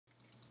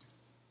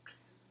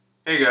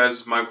Hey guys,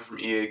 it's Michael from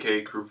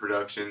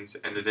EAKCrewProductions,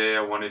 and today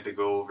I wanted to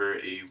go over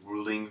a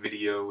ruling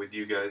video with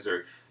you guys,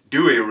 or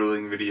do a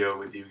ruling video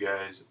with you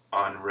guys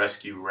on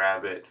Rescue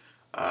Rabbit.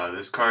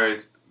 This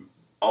card's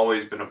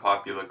always been a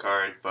popular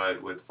card,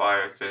 but with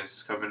Fire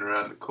Fists coming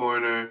around the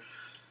corner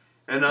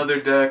and other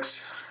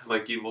decks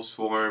like Evil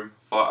Swarm,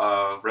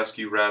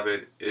 Rescue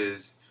Rabbit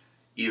is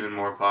even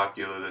more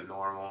popular than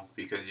normal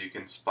because you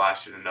can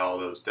splash it into all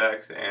those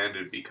decks and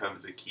it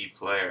becomes a key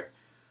player.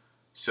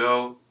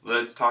 So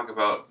let's talk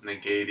about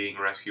negating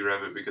Rescue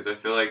Rabbit because I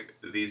feel like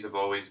these have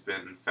always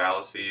been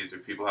fallacies or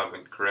people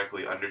haven't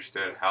correctly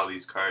understood how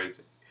these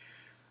cards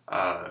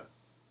uh,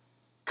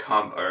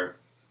 come or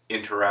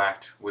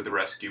interact with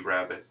Rescue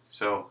Rabbit.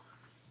 So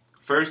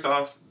first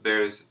off,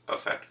 there's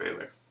Effect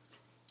Failure.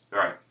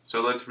 Alright,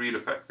 so let's read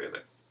Effect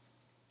Failure.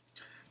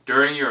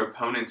 During your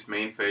opponent's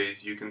main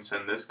phase, you can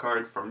send this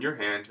card from your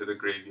hand to the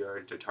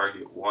graveyard to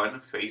target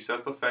one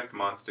face-up effect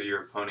monster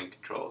your opponent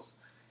controls.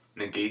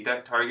 Negate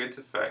that target's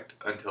effect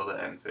until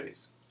the end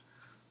phase.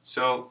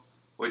 So,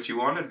 what you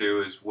want to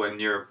do is when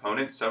your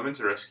opponent summons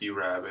Rescue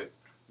Rabbit,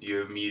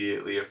 you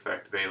immediately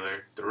effect Vieler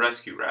the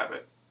Rescue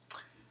Rabbit.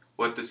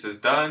 What this has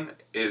done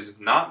is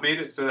not made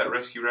it so that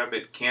Rescue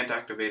Rabbit can't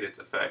activate its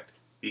effect,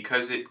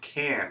 because it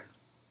can.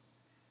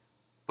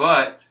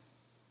 But,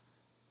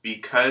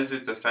 because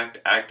its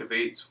effect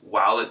activates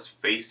while it's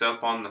face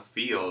up on the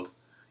field,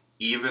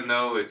 even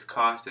though its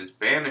cost is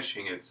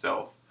banishing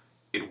itself,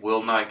 it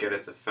will not get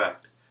its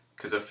effect.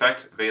 Because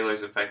Effect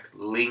Vieler's effect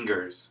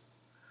lingers.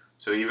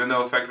 So even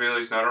though Effect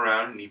Vieler's not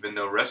around, and even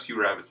though Rescue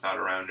Rabbit's not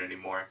around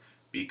anymore,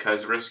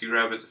 because Rescue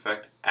Rabbit's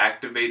effect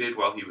activated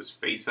while he was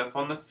face up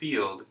on the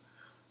field,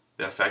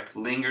 the effect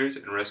lingers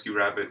and Rescue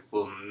Rabbit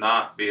will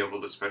not be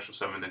able to special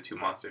summon the two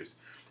monsters.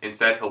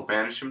 Instead, he'll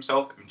banish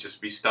himself and just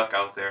be stuck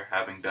out there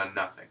having done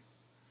nothing.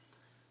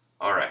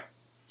 Alright,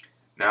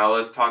 now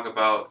let's talk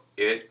about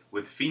it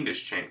with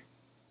Fiendish Chain.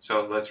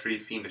 So let's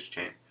read Fiendish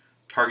Chain.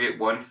 Target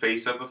one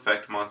face-up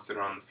effect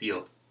monster on the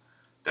field.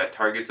 That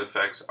target's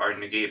effects are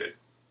negated.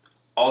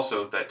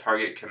 Also, that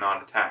target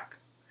cannot attack.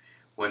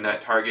 When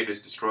that target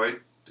is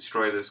destroyed,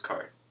 destroy this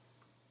card.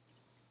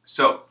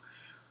 So,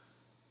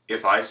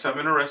 if I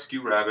summon a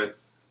Rescue Rabbit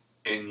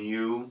and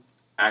you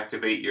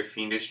activate your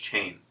Fiendish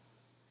Chain,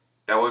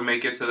 that would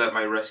make it so that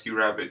my Rescue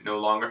Rabbit no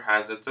longer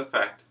has its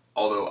effect,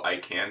 although I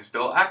can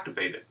still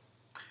activate it.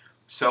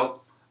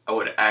 So, I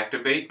would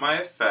activate my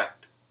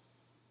effect,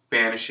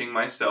 banishing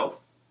myself,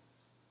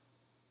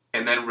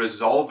 and then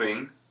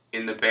resolving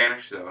in the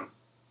banish zone,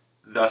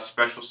 thus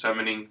special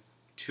summoning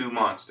two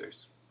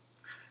monsters.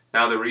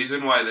 Now the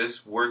reason why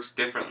this works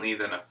differently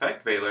than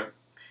Effect Vieler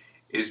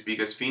is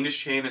because Fiendish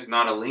Chain is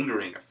not a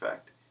lingering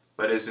effect,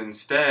 but is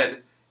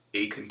instead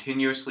a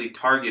continuously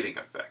targeting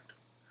effect.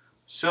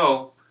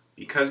 So,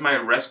 because my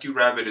Rescue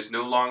Rabbit is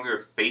no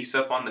longer face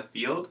up on the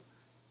field,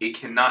 it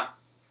cannot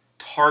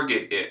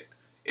target it.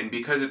 And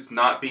because it's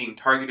not being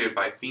targeted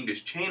by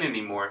Fiendish Chain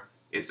anymore,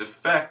 its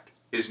effect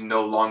is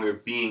no longer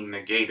being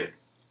negated.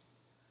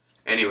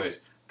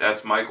 Anyways,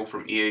 that's Michael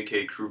from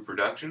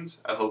EAKCrewProductions.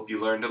 I hope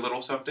you learned a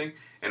little something,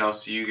 and I'll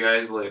see you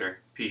guys later.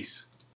 Peace.